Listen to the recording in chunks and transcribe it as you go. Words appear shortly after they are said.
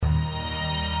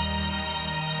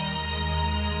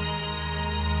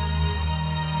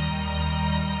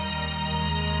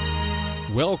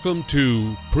Welcome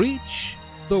to Preach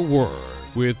the Word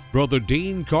with Brother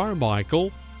Dean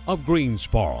Carmichael of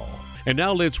Greensboro. And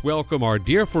now let's welcome our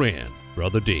dear friend,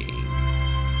 Brother Dean.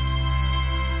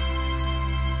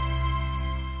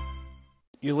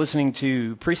 You're listening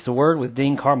to Preach the Word with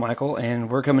Dean Carmichael, and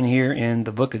we're coming here in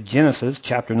the book of Genesis,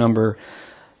 chapter number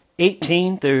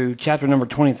 18 through chapter number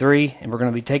 23, and we're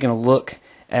going to be taking a look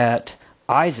at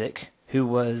Isaac, who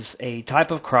was a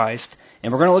type of Christ,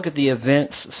 and we're going to look at the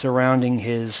events surrounding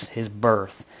his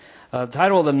birth. The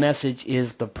title of the message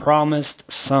is The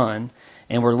Promised Son,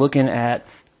 and we're looking at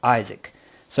Isaac.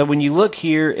 So when you look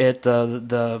here at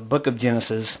the book of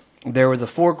Genesis, there were the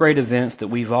four great events that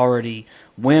we've already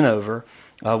went over,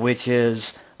 which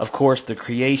is, of course, the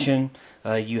creation.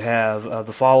 You have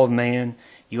the fall of man.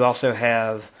 You also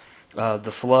have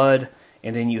the flood,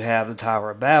 and then you have the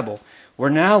Tower of Babel. We're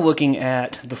now looking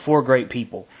at the four great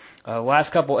people.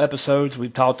 Last couple episodes,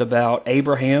 we've talked about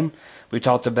Abraham. We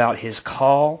talked about his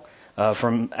call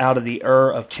from out of the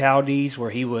Ur of Chaldees, where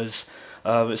he was.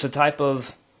 It's a type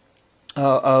of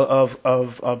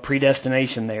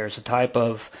predestination. There, it's a type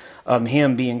of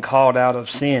him being called out of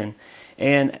sin.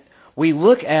 And when we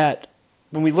looked at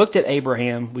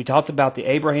Abraham, we talked about the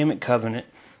Abrahamic Covenant.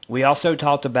 We also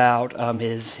talked about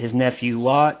his nephew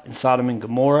Lot and Sodom and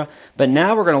Gomorrah. But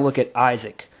now we're going to look at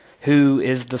Isaac, who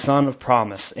is the son of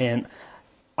promise. And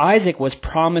Isaac was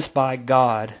promised by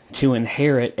God to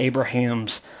inherit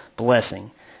Abraham's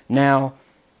blessing. Now,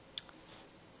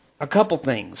 a couple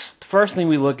things. The first thing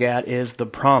we look at is the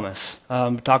promise.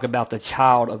 Talk about the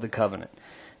child of the covenant.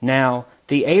 Now,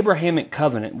 the Abrahamic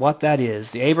Covenant, what that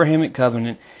is, the Abrahamic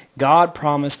Covenant, God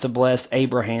promised to bless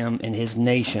Abraham and his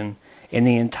nation and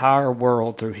the entire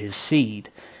world through his seed.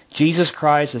 Jesus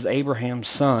Christ is Abraham's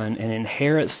son and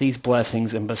inherits these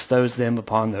blessings and bestows them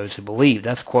upon those who believe.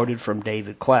 That's quoted from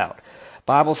David Cloud.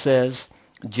 Bible says,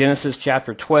 Genesis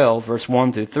chapter 12, verse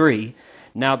 1 through 3,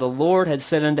 Now the Lord had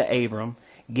said unto Abram,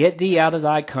 Get thee out of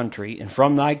thy country, and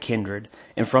from thy kindred,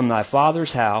 and from thy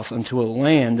father's house, unto a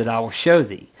land that I will show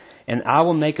thee. And I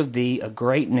will make of thee a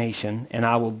great nation, and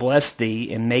I will bless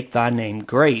thee, and make thy name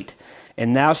great.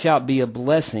 And thou shalt be a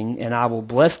blessing, and I will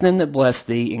bless them that bless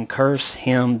thee, and curse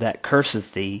him that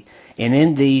curseth thee. And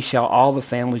in thee shall all the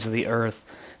families of the earth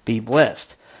be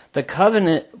blessed. The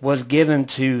covenant was given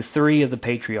to three of the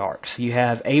patriarchs. You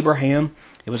have Abraham.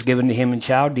 It was given to him in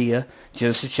Chaldea,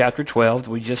 Genesis chapter 12, that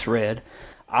we just read.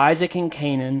 Isaac in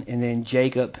Canaan, and then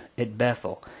Jacob at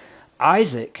Bethel.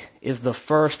 Isaac is the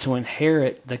first to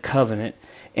inherit the covenant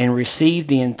and receive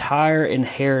the entire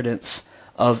inheritance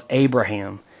of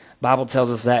Abraham. The Bible tells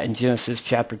us that in Genesis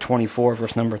chapter 24,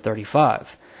 verse number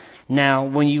 35. Now,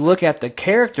 when you look at the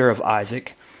character of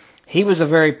Isaac, he was a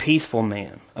very peaceful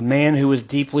man, a man who was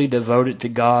deeply devoted to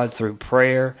God through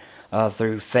prayer,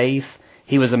 through faith.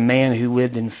 He was a man who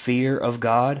lived in fear of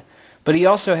God. But he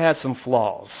also had some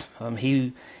flaws.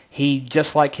 He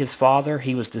just like his father,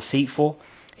 he was deceitful.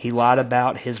 He lied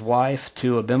about his wife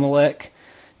to Abimalech,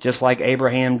 just like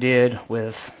Abraham did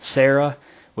with Sarah,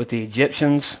 with the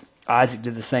Egyptians. Isaac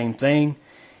did the same thing.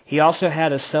 He also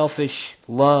had a selfish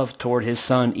love toward his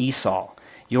son Esau.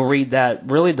 You'll read that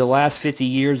really the last 50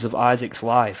 years of Isaac's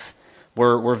life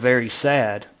were very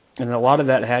sad, and a lot of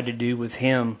that had to do with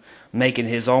him making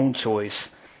his own choice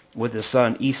with his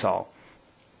son Esau.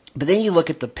 But then you look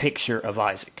at the picture of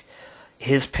Isaac,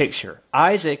 his picture.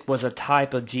 Isaac was a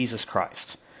type of Jesus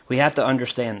Christ. We have to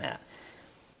understand that.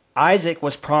 Isaac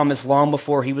was promised long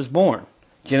before he was born.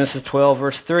 Genesis 12,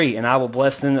 verse 3, And I will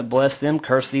bless them that bless them,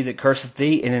 curse thee that curseth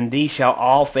thee, and in thee shall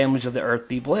all families of the earth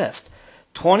be blessed.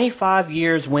 25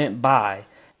 years went by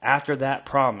after that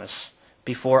promise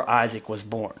before Isaac was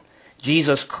born.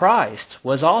 Jesus Christ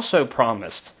was also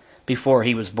promised before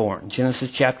he was born. Genesis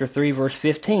chapter 3, verse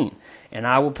 15. And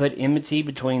I will put enmity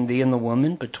between thee and the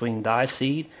woman, between thy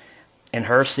seed and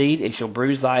her seed. It shall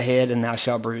bruise thy head, and thou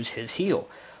shalt bruise his heel.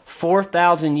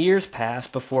 4,000 years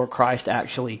passed before Christ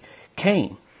actually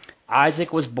came.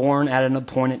 Isaac was born at an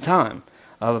appointed time.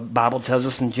 The Bible tells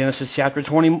us in Genesis chapter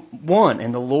 21,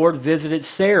 And the Lord visited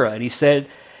Sarah, and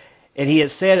he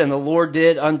had said, And the Lord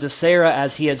did unto Sarah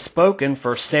as he had spoken,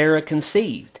 for Sarah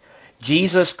conceived.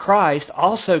 Jesus Christ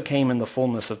also came in the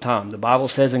fullness of time. The Bible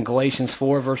says in Galatians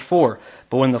 4, verse 4,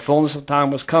 But when the fullness of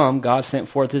time was come, God sent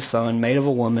forth his Son, made of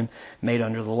a woman, made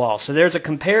under the law. So there's a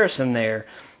comparison there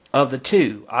of the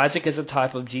two. Isaac is a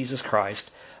type of Jesus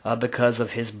Christ because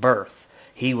of his birth.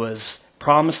 He was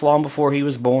promised long before he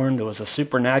was born. There was a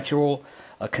supernatural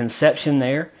conception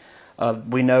there.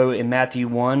 We know in Matthew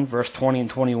 1, verse 20 and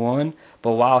 21,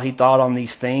 But while he thought on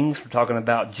these things, we're talking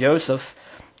about Joseph,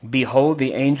 Behold,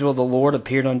 the angel of the Lord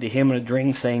appeared unto him in a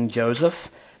dream, saying, Joseph,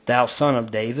 thou son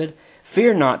of David,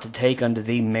 Fear not to take unto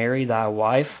thee Mary thy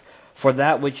wife, for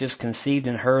that which is conceived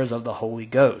in her is of the Holy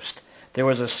Ghost. There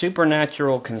was a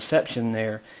supernatural conception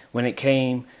there when it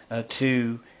came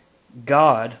to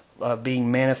God being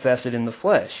manifested in the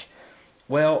flesh.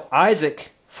 Well,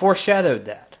 Isaac foreshadowed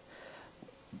that.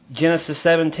 Genesis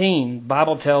 17,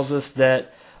 Bible tells us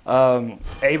that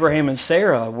Abraham and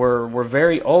Sarah were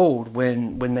very old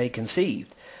when they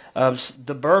conceived.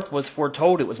 The birth was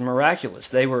foretold; it was miraculous.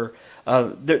 They were.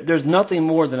 There's nothing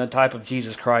more than a type of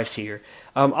Jesus Christ here.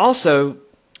 Also,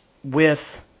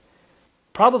 with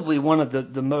probably one of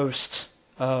the most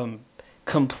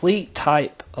complete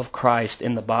type of Christ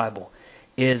in the Bible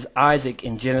is Isaac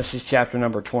in Genesis chapter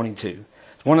number 22.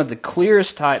 It's one of the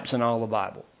clearest types in all the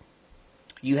Bible.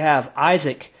 You have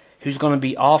Isaac, who's going to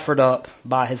be offered up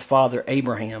by his father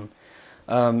Abraham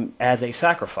as a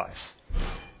sacrifice.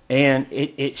 And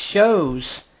it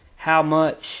shows how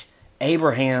much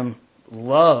Abraham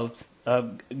loved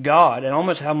God and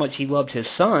almost how much he loved his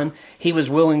son. He was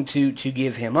willing to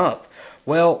give him up.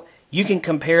 Well, you can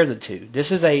compare the two.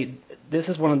 This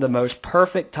is one of the most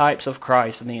perfect types of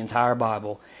Christ in the entire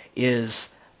Bible, is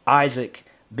Isaac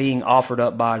being offered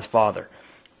up by his father.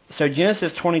 So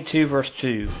Genesis 22 verse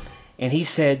 2, and he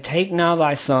said, Take now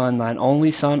thy son, thine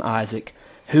only son Isaac,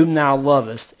 whom thou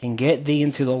lovest, and get thee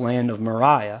into the land of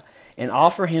Moriah, and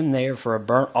offer him there for a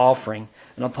burnt offering,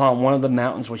 and upon one of the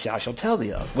mountains which I shall tell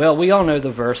thee of. Well, we all know the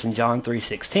verse in John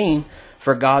 3:16,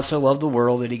 For God so loved the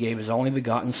world that he gave his only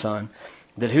begotten Son,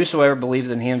 that whosoever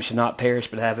believeth in him should not perish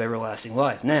but have everlasting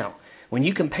life. Now, when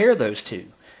you compare those two,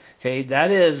 okay,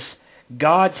 that is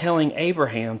God telling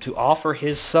Abraham to offer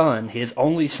his son, his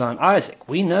only son, Isaac.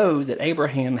 We know that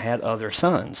Abraham had other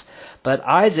sons, but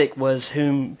Isaac was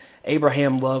whom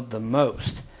Abraham loved the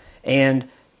most. And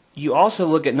you also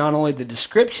look at not only the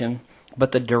description,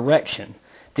 but the direction.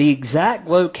 The exact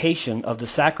location of the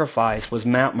sacrifice was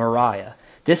Mount Moriah.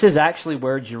 This is actually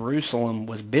where Jerusalem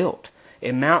was built.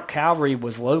 And Mount Calvary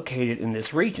was located in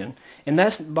this region. And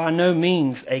that's by no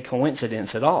means a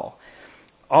coincidence at all.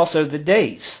 Also, the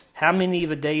days. How many of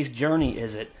a day's journey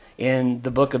is it in the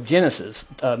book of Genesis?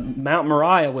 Mount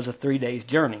Moriah was a 3 days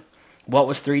journey. What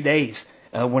was 3 days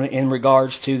in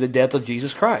regards to the death of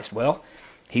Jesus Christ? Well,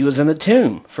 he was in the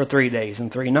tomb for 3 days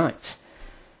and 3 nights.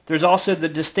 There's also the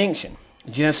distinction.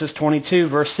 Genesis 22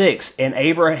 verse 6, And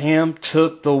Abraham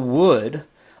took the wood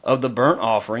of the burnt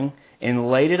offering and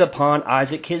laid it upon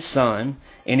Isaac his son,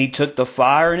 and he took the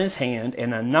fire in his hand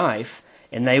and a knife,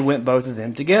 and they went both of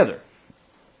them together.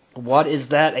 What is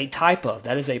that a type of?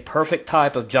 That is a perfect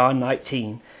type of John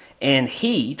 19. And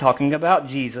he, talking about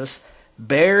Jesus,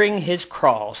 bearing his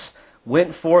cross,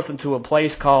 went forth into a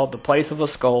place called the place of a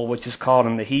skull, which is called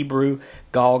in the Hebrew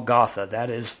Golgotha. That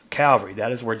is Calvary.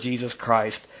 That is where Jesus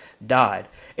Christ died.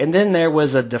 And then there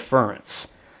was a deference.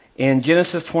 In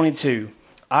Genesis 22,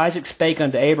 Isaac spake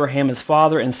unto Abraham his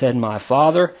father, and said, My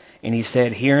father. And he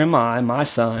said, Here am I, my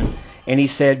son. And he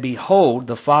said, Behold,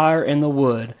 the fire and the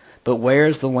wood, but where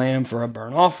is the lamb for a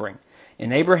burnt offering?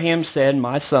 And Abraham said,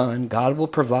 My son, God will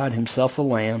provide himself a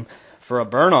lamb for a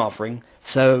burnt offering.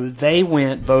 So they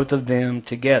went both of them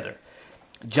together.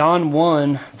 John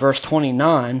 1, verse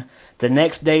 29, The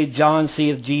next day John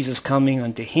seeth Jesus coming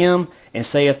unto him, and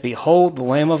saith, Behold, the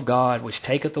Lamb of God, which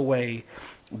taketh away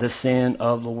the sin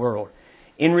of the world.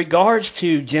 In regards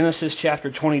to Genesis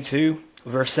chapter 22,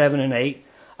 verse 7 and 8,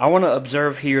 I want to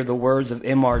observe here the words of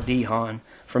M.R. Dehan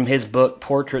from his book,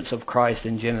 Portraits of Christ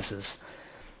in Genesis.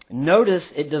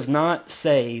 Notice it does not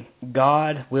say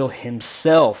God will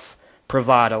himself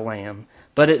provide a lamb,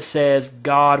 but it says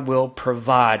God will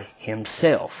provide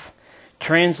himself.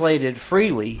 Translated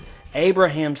freely,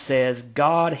 Abraham says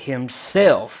God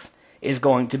himself is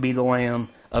going to be the lamb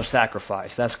of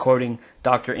sacrifice. That's quoting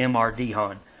Dr. M.R.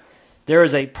 Dehan. There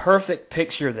is a perfect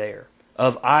picture there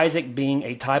of Isaac being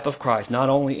a type of Christ, not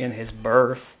only in his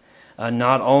birth,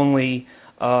 not only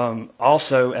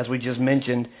also, as we just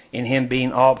mentioned, in him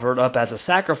being offered up as a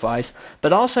sacrifice,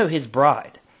 but also his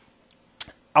bride.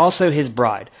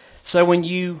 So when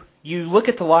you look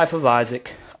at the life of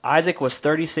Isaac, Isaac was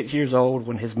 36 years old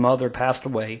when his mother passed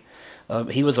away.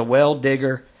 He was a well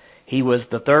digger. He was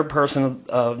the third person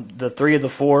of the three of the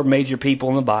four major people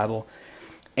in the Bible.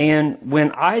 And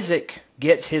when Isaac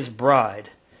gets his bride,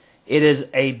 it is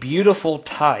a beautiful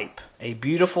type, a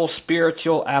beautiful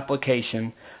spiritual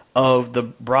application of the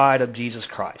bride of Jesus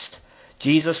Christ.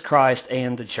 Jesus Christ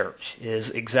and the church is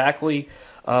exactly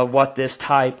what this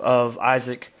type of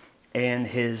Isaac and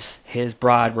his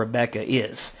bride Rebekah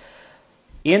is.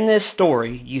 In this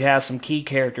story, you have some key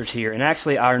characters here, and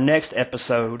actually our next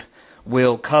episode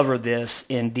will cover this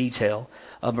in detail.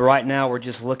 But right now we're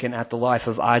just looking at the life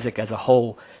of Isaac as a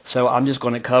whole. So I'm just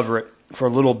going to cover it for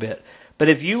a little bit. But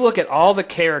if you look at all the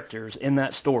characters in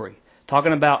that story,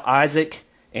 talking about Isaac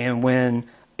and when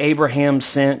Abraham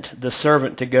sent the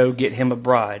servant to go get him a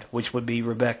bride, which would be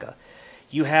Rebekah.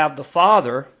 You have the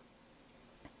father,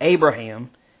 Abraham,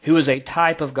 who is a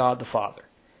type of God the Father.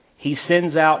 He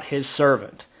sends out his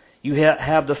servant. You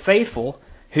have the faithful,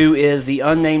 who is the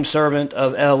unnamed servant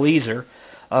of Eliezer.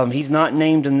 He's not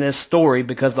named in this story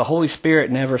because the Holy Spirit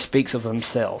never speaks of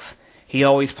himself. He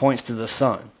always points to the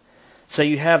Son. So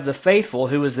you have the faithful,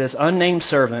 who is this unnamed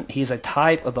servant. He's a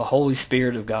type of the Holy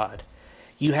Spirit of God.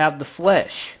 You have the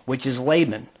flesh, which is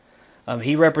Laban.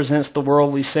 He represents the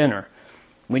worldly sinner.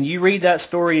 When you read that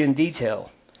story in detail,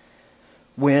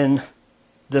 when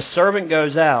the servant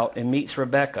goes out and meets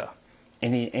Rebekah,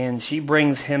 and she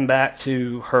brings him back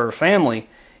to her family,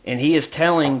 and he is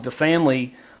telling the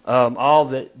family all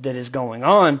that is going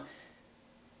on,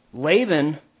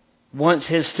 Laban wants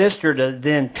his sister to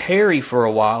then tarry for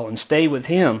a while and stay with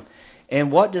him. And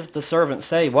what does the servant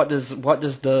say? What does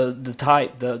the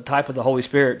type of the Holy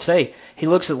Spirit say? He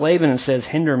looks at Laban and says,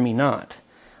 "Hinder me not."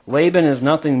 Laban is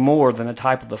nothing more than a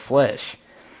type of the flesh.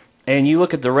 And you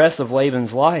look at the rest of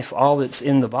Laban's life, all that's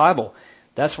in the Bible,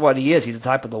 that's what he is. He's a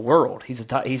type of the world.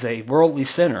 He's a worldly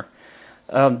sinner.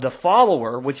 The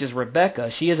follower, which is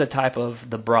Rebekah, she is a type of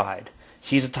the bride.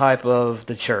 She's a type of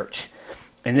the church.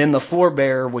 And then the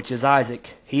forebearer, which is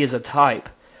Isaac, he is a type,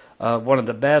 one of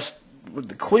the best,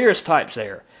 the clearest types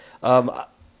there.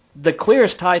 The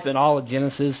clearest type in all of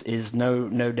Genesis is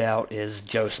no doubt is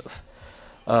Joseph.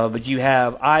 But you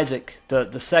have Isaac,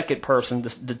 the second person,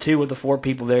 the two of the four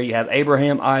people there. You have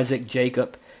Abraham, Isaac,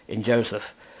 Jacob, and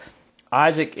Joseph.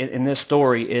 Isaac in this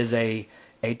story is a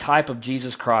type of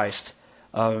Jesus Christ,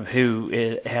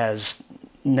 who has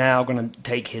now going to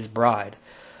take his bride.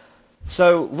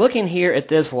 So looking here at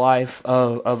this life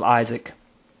of Isaac,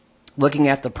 looking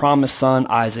at the promised son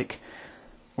Isaac,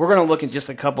 we're going to look at just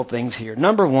a couple things here.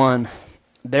 Number one,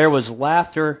 there was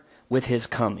laughter with his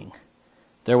coming.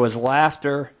 There was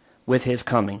laughter with his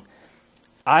coming.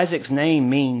 Isaac's name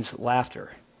means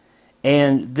laughter.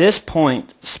 And this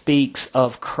point speaks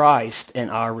of Christ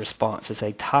and our response. It's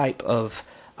a type of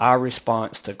our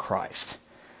response to Christ.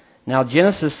 Now,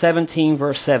 Genesis 17,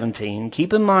 verse 17,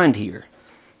 keep in mind here,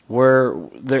 we're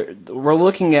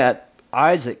looking at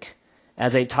Isaac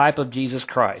as a type of Jesus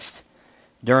Christ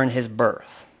during his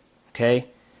birth. Okay?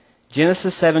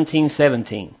 Genesis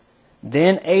 17:17.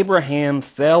 Then Abraham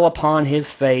fell upon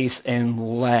his face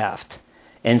and laughed,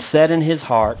 and said in his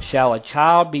heart, Shall a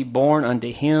child be born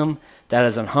unto him that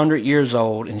is 100 years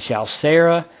old, and shall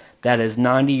Sarah that is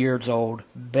 90 years old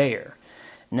bear?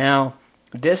 Now,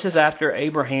 this is after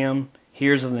Abraham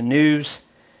hears of the news.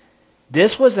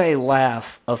 This was a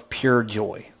laugh of pure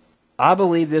joy. I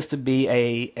believe this to be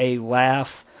a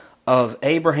laugh of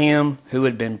Abraham who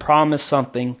had been promised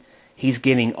something. He's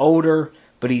getting older,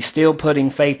 but he's still putting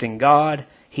faith in God.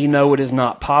 He knows it is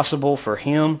not possible for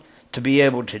him to be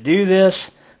able to do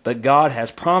this, but God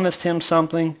has promised him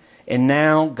something, and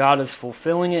now God is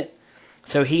fulfilling it.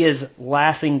 So he is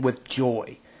laughing with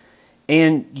joy.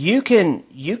 And you can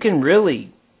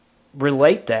really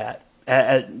relate that.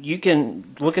 You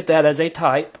can look at that as a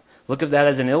type, look at that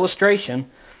as an illustration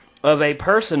of a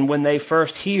person when they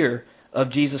first hear of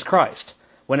Jesus Christ.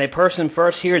 When a person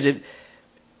first hears it,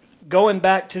 going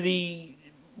back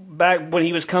when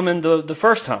he was coming the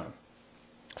first time.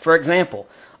 For example,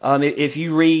 if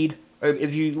you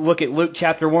look at Luke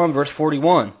chapter 1, verse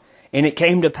 41, and it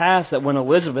came to pass that when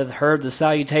Elizabeth heard the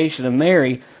salutation of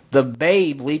Mary, the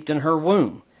babe leaped in her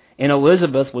womb, and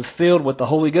Elizabeth was filled with the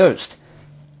Holy Ghost.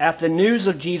 At the news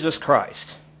of Jesus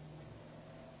Christ,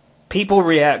 people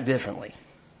react differently.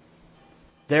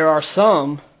 There are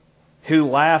some who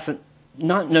laugh,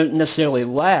 not necessarily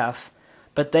laugh,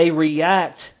 but they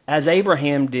react as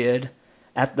Abraham did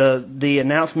at the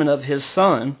announcement of his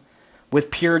son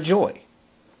with pure joy.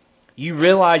 You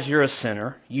realize you're a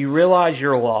sinner. You realize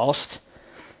you're lost.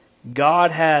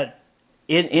 God had,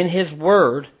 in His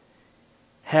Word,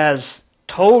 has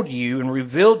told you and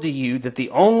revealed to you that the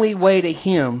only way to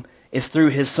Him is through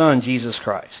His Son, Jesus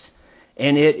Christ.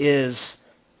 And it's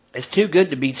too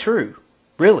good to be true,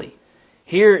 really.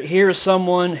 Here's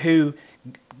someone who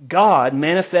God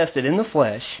manifested in the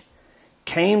flesh,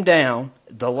 came down,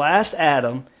 the last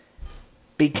Adam,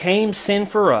 became sin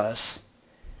for us,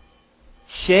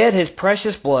 shed His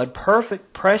precious blood,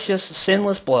 perfect, precious,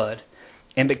 sinless blood,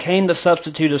 and became the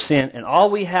substitute of sin. And all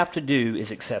we have to do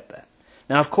is accept that.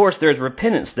 Now, of course, there's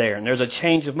repentance there, and there's a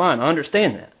change of mind. I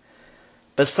understand that.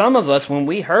 But some of us, when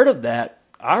we heard of that,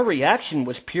 our reaction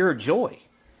was pure joy.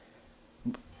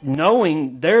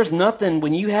 knowing there's nothing,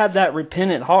 when you have that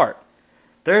repentant heart,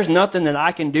 there's nothing that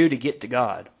I can do to get to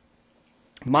God.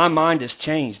 My mind has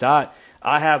changed. I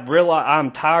have realized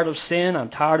I'm tired of sin. I'm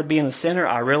tired of being a sinner.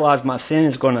 I realize my sin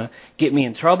is going to get me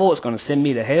in trouble. It's going to send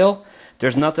me to hell.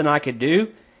 There's nothing I could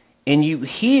do. And you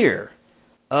hear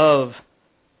of,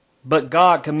 but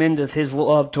God commendeth his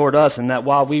love toward us, and that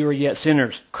while we were yet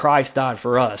sinners, Christ died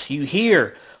for us. You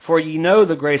hear, for ye know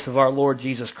the grace of our Lord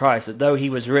Jesus Christ, that though he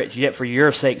was rich, yet for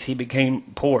your sakes he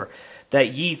became poor,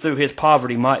 that ye through his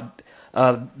poverty might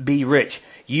be rich.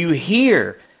 You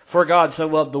hear, for God so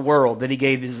loved the world that he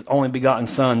gave his only begotten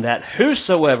Son, that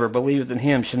whosoever believeth in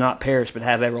him shall not perish but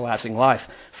have everlasting life.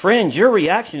 Friends, your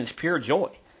reaction is pure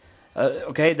joy.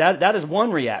 Okay, that is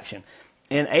one reaction.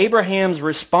 And Abraham's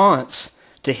response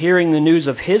to hearing the news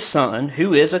of his son,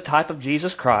 who is a type of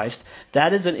Jesus Christ,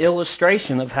 that is an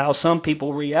illustration of how some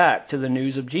people react to the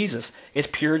news of Jesus. It's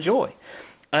pure joy.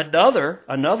 Another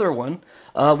one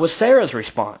was Sarah's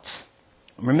response.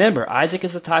 Remember, Isaac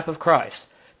is a type of Christ.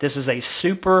 This is a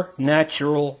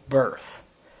supernatural birth.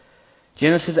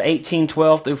 Genesis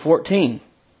 18:12 through 14.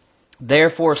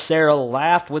 Therefore Sarah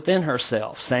laughed within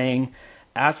herself, saying,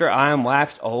 after I am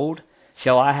waxed old,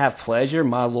 shall I have pleasure,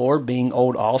 my Lord being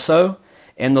old also?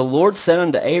 And the Lord said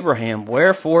unto Abraham,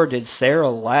 wherefore did Sarah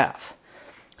laugh?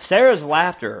 Sarah's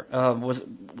laughter was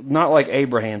not like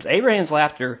Abraham's. Abraham's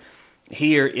laughter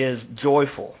here is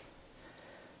joyful.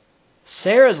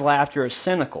 Sarah's laughter is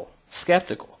cynical,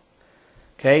 skeptical.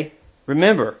 Okay?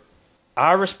 Remember,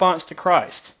 our response to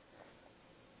Christ.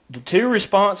 The two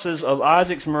responses of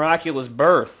Isaac's miraculous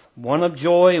birth, one of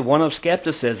joy, one of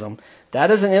skepticism,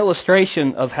 that is an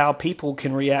illustration of how people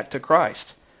can react to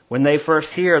Christ when they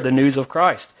first hear the news of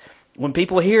Christ. When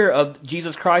people hear of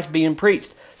Jesus Christ being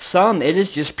preached, some, it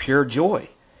is just pure joy.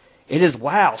 It is,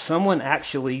 wow, someone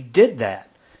actually did that.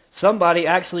 Someone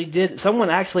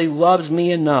actually loves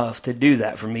me enough to do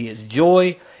that for me. It's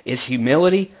joy, it's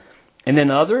humility. And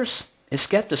then others, it's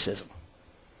skepticism.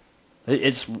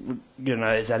 It's,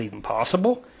 is that even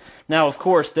possible? Now, of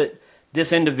course, that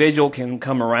this individual can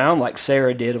come around like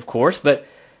Sarah did, of course, but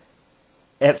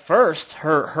at first,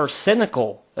 her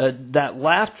cynical, that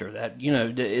laughter, that,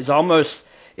 is almost,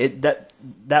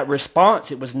 that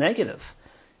response, it was negative.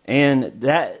 And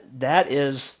that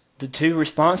is the two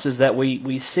responses that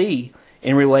we see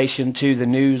in relation to the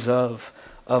news of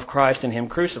Christ and him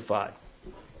crucified.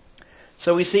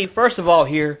 So we see, first of all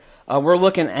here, we're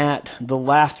looking at the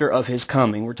laughter of his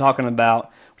coming. We're talking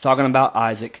about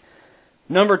Isaac.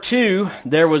 Number two,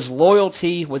 there was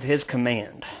loyalty with his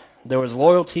command. There was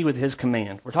loyalty with his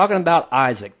command. We're talking about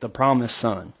Isaac, the promised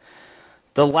son.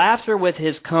 The laughter with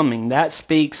his coming, that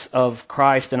speaks of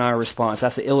Christ and our response.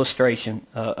 That's an illustration,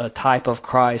 a type of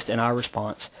Christ and our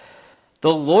response.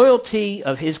 The loyalty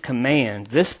of his command,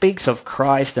 this speaks of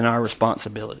Christ and our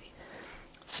responsibility.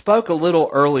 Spoke a little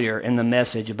earlier in the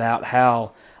message about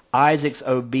how Isaac's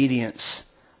obedience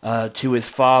to his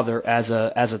father as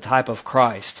a type of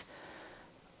Christ.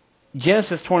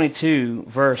 Genesis 22,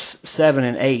 verse 7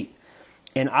 and 8.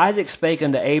 And Isaac spake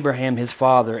unto Abraham his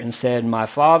father, and said, My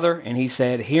father. And he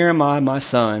said, Here am I, my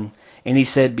son. And he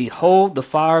said, Behold the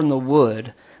fire and the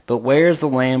wood, but where is the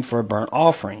lamb for a burnt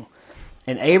offering?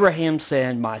 And Abraham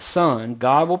said, My son,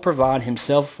 God will provide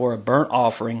himself for a burnt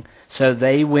offering. So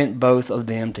they went both of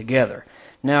them together.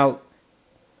 Now,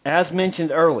 as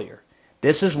mentioned earlier,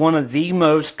 this is one of the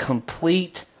most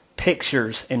complete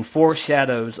pictures and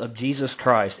foreshadows of Jesus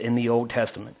Christ in the Old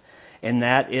Testament. And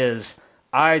that is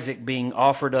Isaac being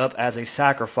offered up as a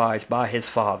sacrifice by his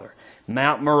father.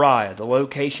 Mount Moriah, the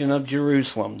location of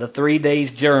Jerusalem, the 3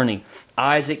 days journey,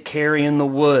 Isaac carrying the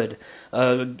wood.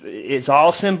 It's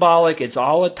all symbolic. It's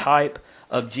all a type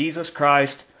of Jesus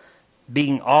Christ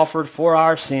being offered for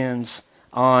our sins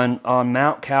on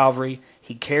Mount Calvary.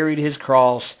 He carried his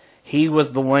cross. He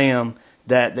was the lamb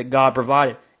that God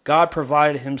provided. God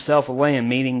provided himself a lamb,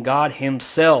 meaning God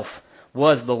himself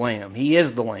was the lamb. He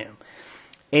is the lamb.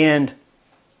 And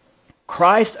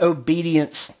Christ's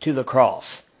obedience to the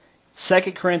cross.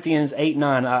 2 Corinthians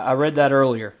 8:9, I read that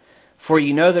earlier. For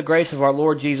ye know the grace of our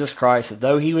Lord Jesus Christ, that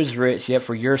though he was rich, yet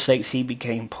for your sakes he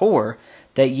became poor,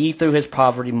 that ye through his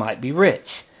poverty might be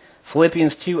rich.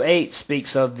 Philippians 2:8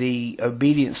 speaks of the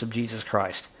obedience of Jesus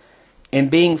Christ. And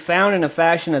being found in a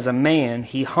fashion as a man,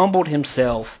 he humbled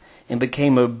himself and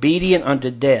became obedient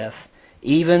unto death,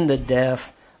 even the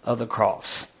death of the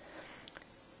cross.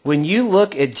 When you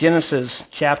look at Genesis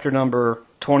chapter number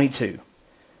 22,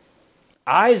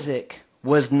 Isaac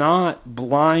was not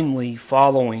blindly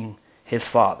following his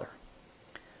father.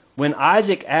 When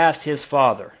Isaac asked his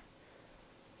father,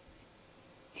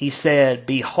 he said,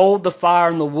 Behold the fire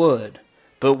and the wood,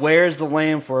 but where's the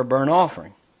lamb for a burnt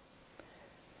offering?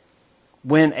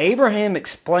 When Abraham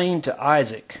explained to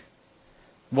Isaac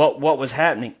what was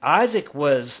happening, Isaac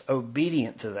was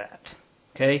obedient to that.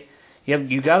 Okay?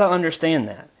 You got to understand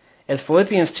that. As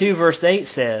Philippians 2 verse 8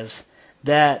 says,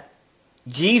 that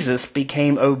Jesus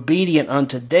became obedient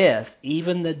unto death,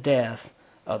 even the death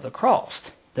of the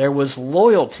cross. There was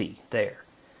loyalty there.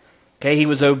 Okay, he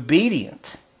was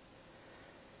obedient.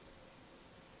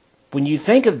 When you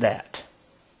think of that,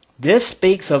 this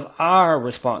speaks of our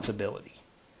responsibility.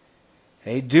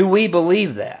 Okay, do we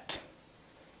believe that?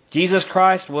 Jesus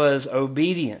Christ was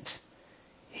obedient.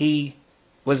 He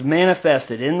was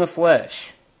manifested in the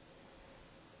flesh,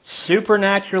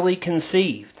 supernaturally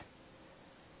conceived,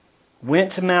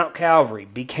 went to Mount Calvary,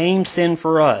 became sin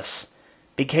for us,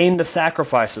 became the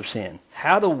sacrifice of sin.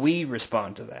 How do we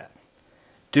respond to that?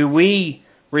 Do we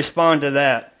respond to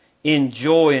that in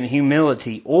joy and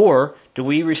humility, or do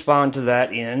we respond to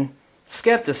that in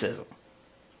skepticism?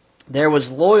 There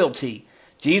was loyalty.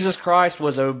 Jesus Christ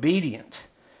was obedient.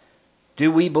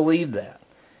 Do we believe that?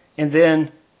 And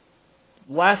then,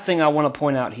 last thing I want to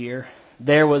point out here,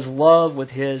 there was love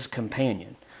with his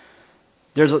companion.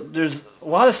 There's a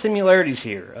lot of similarities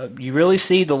here. You really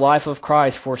see the life of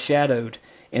Christ foreshadowed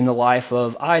in the life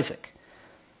of Isaac.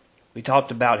 We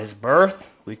talked about his birth.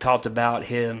 We talked about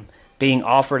him being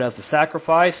offered as a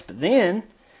sacrifice. But then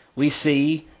we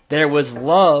see there was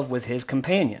love with his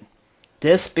companion.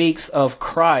 This speaks of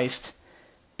Christ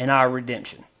and our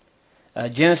redemption.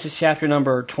 Genesis chapter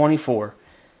number 24.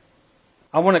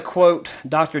 I want to quote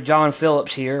Dr. John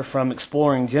Phillips here from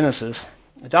Exploring Genesis.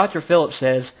 Dr. Phillips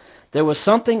says, "There was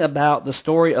something about the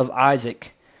story of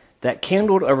Isaac that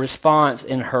kindled a response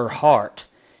in her heart.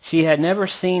 She had never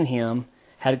seen him,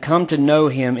 had come to know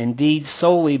him indeed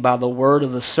solely by the word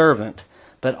of the servant,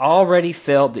 but already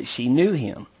felt that she knew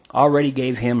him, already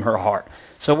gave him her heart."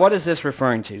 So what is this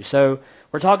referring to? So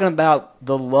we're talking about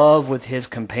the love with his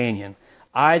companion,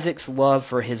 Isaac's love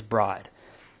for his bride.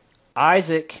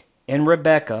 Isaac and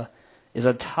Rebekah is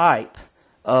a type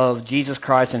of Jesus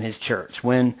Christ and his church.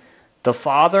 When the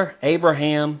father,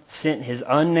 Abraham, sent his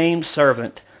unnamed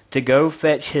servant to go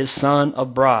fetch his son a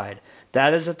bride,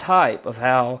 that is a type of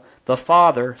how the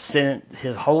Father sent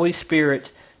his Holy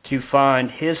Spirit to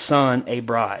find his son a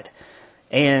bride.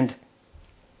 And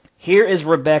here is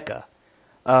Rebekah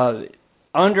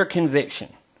under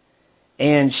conviction.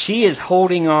 And she is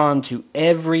holding on to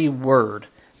every word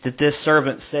that this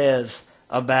servant says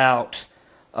about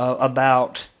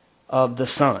the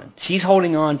son. She's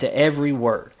holding on to every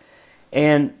word.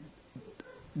 And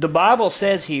the Bible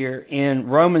says here in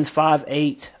Romans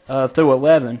 5:8 through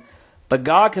 11, "But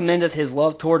God commendeth his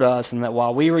love toward us, and that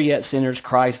while we were yet sinners,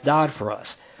 Christ died for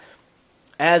us."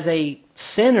 As a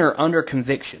sinner under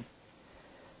conviction,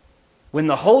 when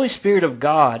the Holy Spirit of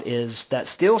God is that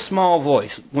still small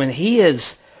voice, when he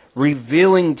is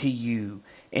revealing to you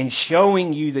and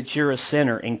showing you that you're a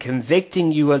sinner and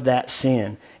convicting you of that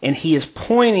sin, and he is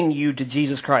pointing you to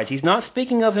Jesus Christ. He's not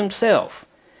speaking of himself.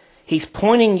 He's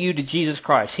pointing you to Jesus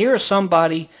Christ. Here is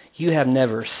somebody you have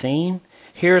never seen.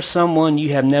 Here's someone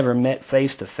you have never met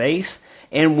face to face.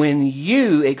 And when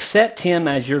you accept him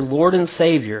as your Lord and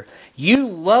Savior,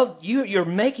 you're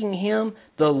making him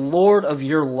the Lord of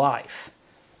your life.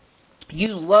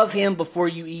 You love him before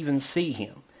you even see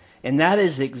him. And that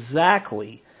is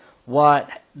exactly what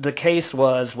the case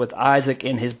was with Isaac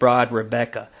and his bride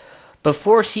Rebekah.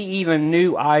 Before she even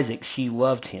knew Isaac, she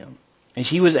loved him. And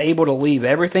she was able to leave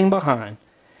everything behind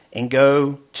and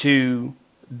go to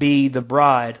be the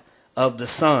bride of the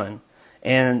Son.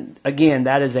 And again,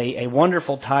 that is a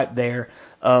wonderful type there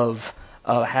of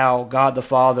how God the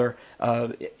Father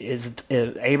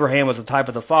Abraham was a type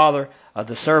of the Father,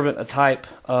 the servant a type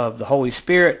of the Holy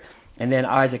Spirit, and then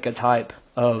Isaac a type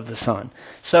of the Son.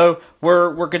 So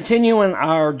we're continuing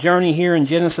our journey here in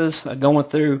Genesis, going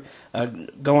through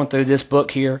this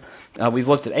book here. We've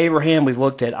looked at Abraham, we've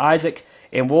looked at Isaac,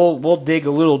 and we'll dig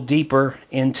a little deeper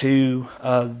into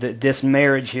this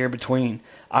marriage here between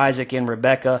Isaac and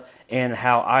Rebekah, and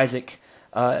how Isaac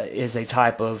is a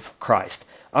type of Christ.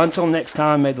 Until next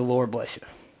time, may the Lord bless you.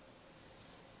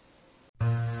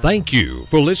 Thank you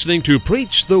for listening to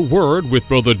Preach the Word with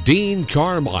Brother Dean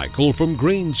Carmichael from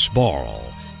Greensboro.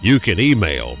 You can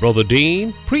email Brother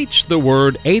Dean,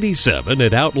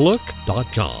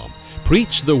 preachtheword87@outlook.com.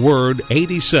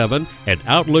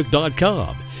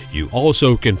 preachtheword87@outlook.com. You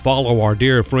also can follow our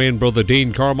dear friend Brother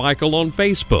Dean Carmichael on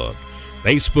Facebook,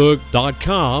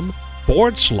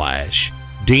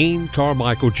 facebook.com/Dean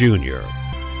Carmichael Jr.